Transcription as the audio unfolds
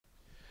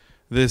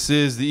This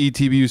is the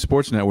ETBU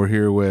Sportsnet. We're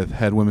here with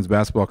head women's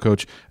basketball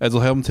coach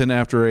Edsel Hamilton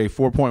after a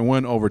 4-point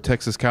win over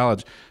Texas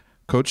College.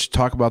 Coach,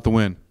 talk about the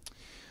win.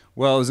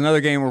 Well, it was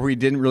another game where we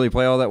didn't really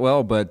play all that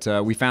well, but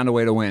we found a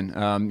way to win.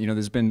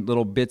 There's been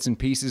little bits and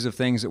pieces of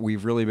things that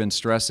we've really been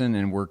stressing,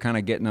 and we're kind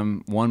of getting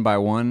them one by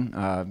one.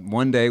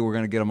 One day we're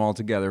going to get them all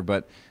together,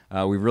 but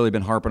we've really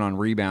been harping on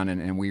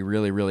rebounding, and we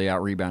really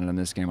out-rebounded in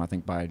this game, I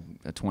think by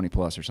a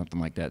 20-plus or something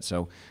like that.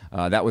 So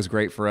that was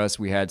great for us.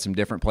 We had some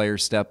different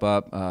players step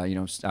up.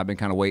 I've been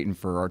kind of waiting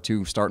for our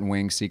two starting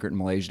wings, Secret and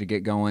Malaysia, to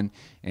get going,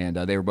 and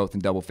they were both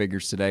in double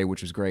figures today,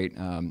 which was great.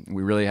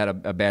 We really had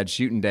a bad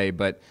shooting day,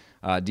 but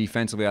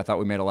defensively, I thought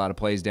we made a lot of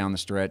plays down the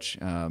stretch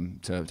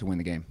to win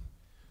the game.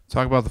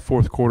 Talk about the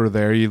fourth quarter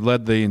there. You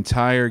led the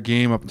entire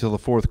game up until the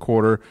fourth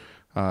quarter.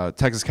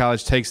 Texas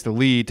College takes the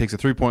lead, takes a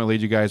 3-point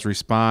lead. You guys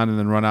respond and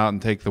then run out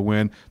and take the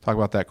win. Talk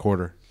about that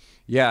quarter.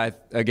 Yeah,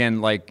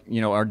 again,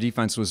 our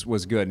defense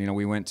was good.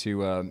 We went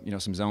to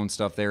some zone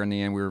stuff there in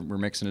the end. We're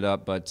mixing it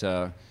up, but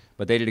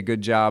they did a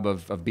good job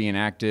of being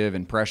active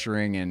and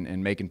pressuring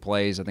and making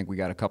plays. I think we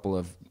got a couple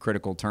of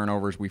critical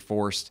turnovers we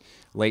forced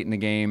late in the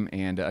game,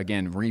 and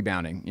again,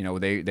 rebounding.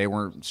 They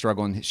weren't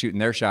struggling shooting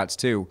their shots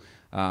too,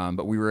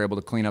 but we were able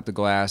to clean up the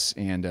glass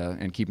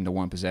and keep them to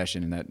one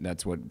possession, and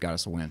that's what got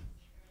us a win.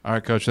 All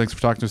right, Coach. Thanks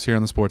for talking to us here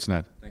on the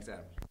Sportsnet. Thanks,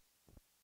 Adam.